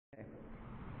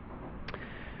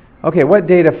Okay, what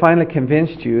data finally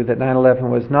convinced you that 9/11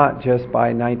 was not just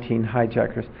by 19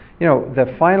 hijackers? You know, the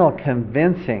final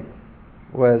convincing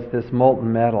was this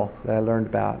molten metal that I learned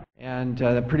about. And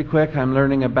pretty quick, I'm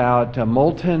learning about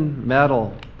molten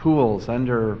metal pools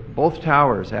under both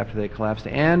towers after they collapsed,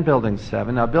 and Building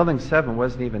 7. Now, Building 7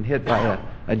 wasn't even hit by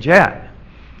a jet,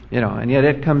 you know, and yet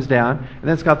it comes down, and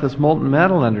then it's got this molten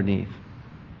metal underneath.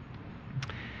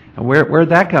 And where'd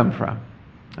that come from?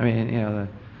 I mean, you know,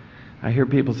 I hear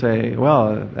people say,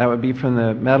 well, that would be from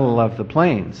the metal of the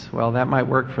planes. Well, that might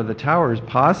work for the towers,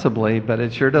 possibly, but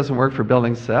it sure doesn't work for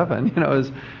Building 7. You know, it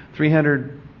was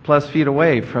 300 plus feet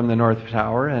away from the North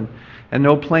Tower, and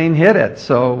no plane hit it.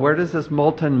 So where does this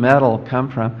molten metal come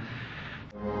from?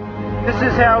 This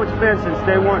is how it's been since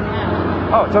day one.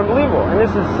 Oh, it's unbelievable. And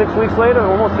this is 6 weeks later,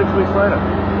 almost 6 weeks later.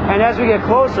 And as we get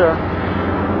closer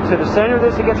to the center of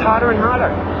this, it gets hotter and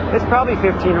hotter. It's probably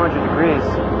 1,500 degrees.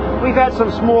 We've had some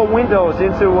small windows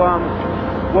into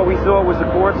what we thought was a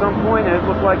core at some point, and it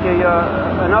looked like an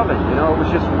oven. You know, it was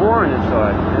just roaring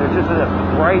inside, and it's just a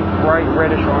bright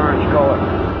reddish orange color.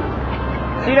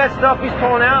 See that stuff he's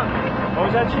pulling out? What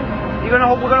was that, Chief? We're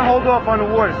gonna hold off on the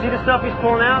water. See the stuff he's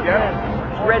pulling out?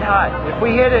 Yeah. It's red hot. If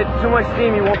we hit it too much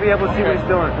steam, you won't be able to see what he's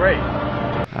doing. Great.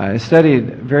 I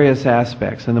studied various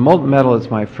aspects, and the molten metal is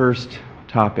my first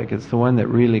topic. It's the one that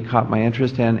really caught my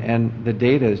interest, and the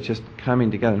data is just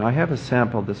coming together. Now, I have a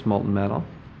sample of this molten metal.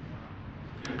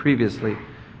 Previously,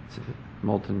 it's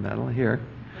molten metal here.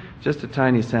 Just a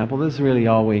tiny sample. This is really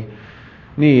all we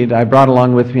need. I brought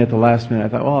along with me at the last minute. I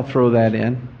thought, well, I'll throw that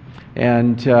in.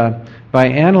 And by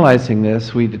analyzing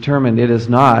this, we determined it is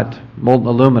not molten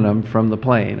aluminum from the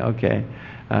plane. Okay.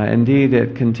 Indeed,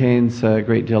 it contains a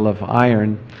great deal of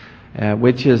iron,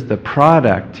 which is the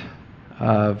product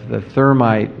of the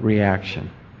thermite reaction.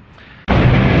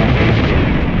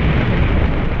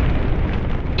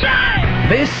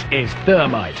 This is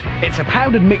thermite. It's a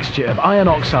powdered mixture of iron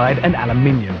oxide and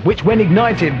aluminium, which when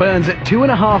ignited burns at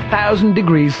 2,500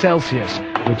 degrees Celsius,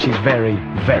 which is very,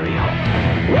 very hot.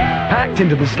 Packed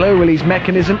into the slow release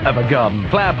mechanism of a garden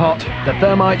flower pot, the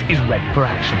thermite is ready for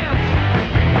action.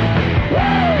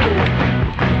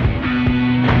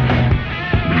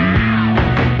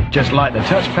 Just light the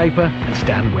touch paper and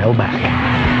stand well back.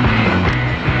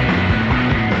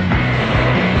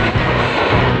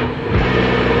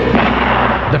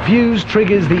 The fuse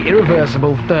triggers the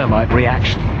irreversible thermite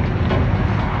reaction.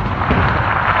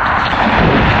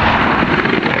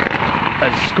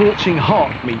 As scorching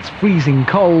hot meets freezing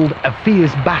cold, a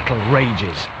fierce battle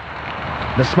rages.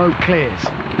 The smoke clears,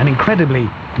 and incredibly,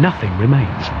 nothing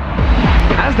remains.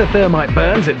 As the thermite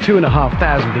burns at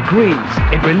 2,500 degrees,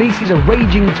 it releases a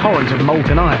raging torrent of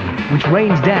molten iron, which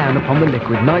rains down upon the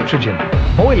liquid nitrogen,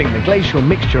 boiling the glacial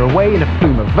mixture away in a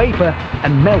plume of vapor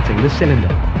and melting the cylinder,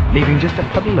 leaving just a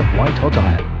puddle of white-hot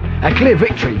iron. A clear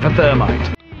victory for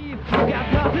thermite.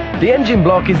 The engine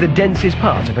block is the densest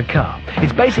part of a car.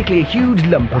 It's basically a huge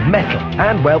lump of metal,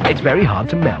 and, well, it's very hard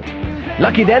to melt.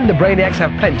 Lucky then, the Brainiacs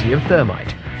have plenty of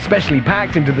thermite, specially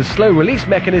packed into the slow-release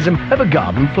mechanism of a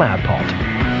garden flower pot.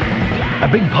 A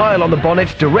big pile on the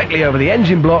bonnet directly over the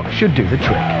engine block should do the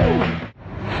trick.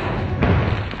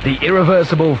 The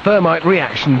irreversible thermite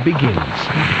reaction begins.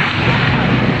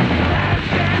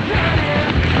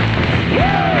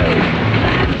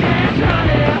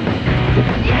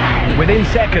 Within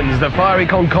seconds, the fiery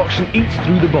concoction eats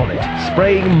through the bonnet,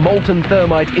 spraying molten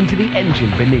thermite into the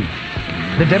engine beneath.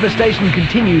 The devastation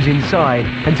continues inside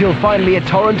until finally a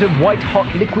torrent of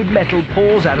white-hot liquid metal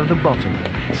pours out of the bottom,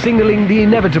 signaling the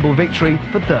inevitable victory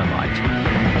for thermite.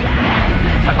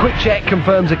 A quick check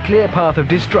confirms a clear path of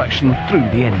destruction through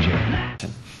the engine.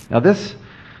 Now this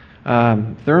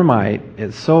thermite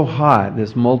is so hot,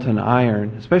 this molten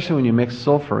iron, especially when you mix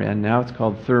sulfur in. Now it's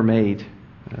called thermate.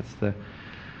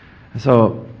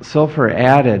 So sulfur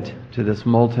added to this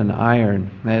molten iron,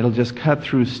 it'll just cut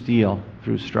through steel,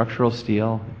 through structural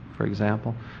steel, for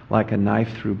example, like a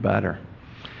knife through butter.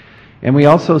 And we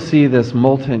also see this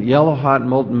molten, yellow-hot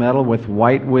molten metal with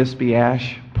white wispy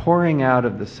ash pouring out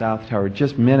of the South Tower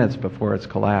just minutes before its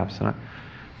collapse. And I've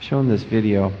shown this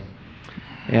video,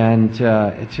 and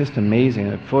it's just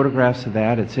amazing. Photographs of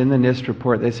that. It's in the NIST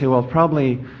report. They say, well,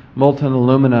 probably molten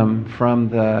aluminum from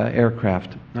the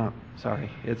aircraft. No, sorry,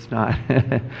 it's not.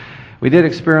 We did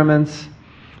experiments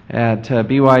at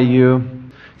BYU.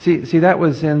 See, that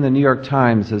was in the New York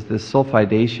Times as the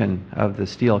sulfidation of the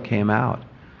steel came out.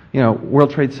 You know, World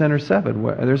Trade Center 7,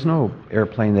 there's no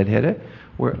airplane that hit it.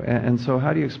 And so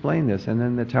how do you explain this? And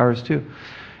then the towers too.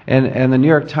 And the New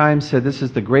York Times said this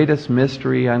is the greatest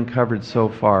mystery uncovered so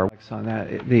far. On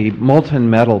that, the molten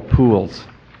metal pools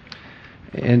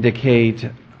indicate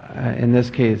in this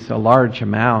case, a large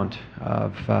amount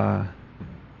of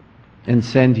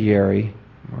incendiary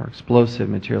or explosive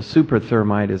material. Super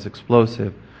thermite is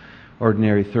explosive.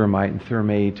 Ordinary thermite and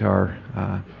thermate are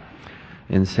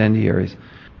incendiaries.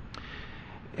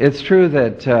 It's true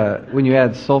that when you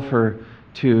add sulfur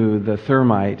to the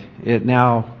thermite, it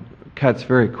now cuts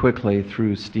very quickly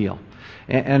through steel.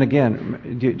 And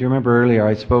again, do you remember earlier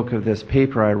I spoke of this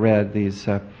paper I read? These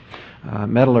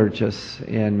metallurgists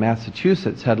in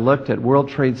Massachusetts had looked at World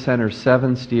Trade Center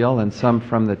 7 steel and some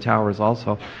from the towers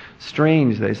also.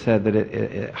 Strange, they said,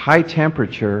 that high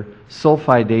temperature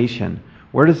sulfidation.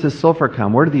 Where does this sulfur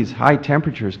come? Where do these high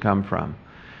temperatures come from?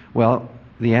 Well,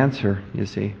 the answer, you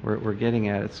see, we're getting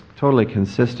at, it's totally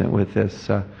consistent with this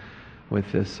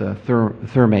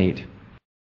thermate.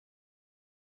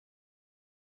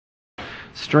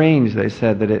 Strange, they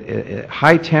said, that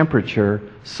high temperature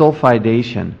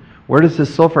sulfidation. Where does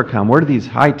this sulfur come? Where do these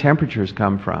high temperatures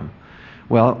come from?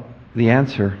 Well, the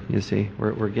answer, you see,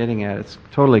 we're getting at, it's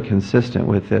totally consistent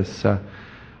with this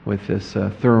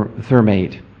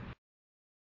thermate.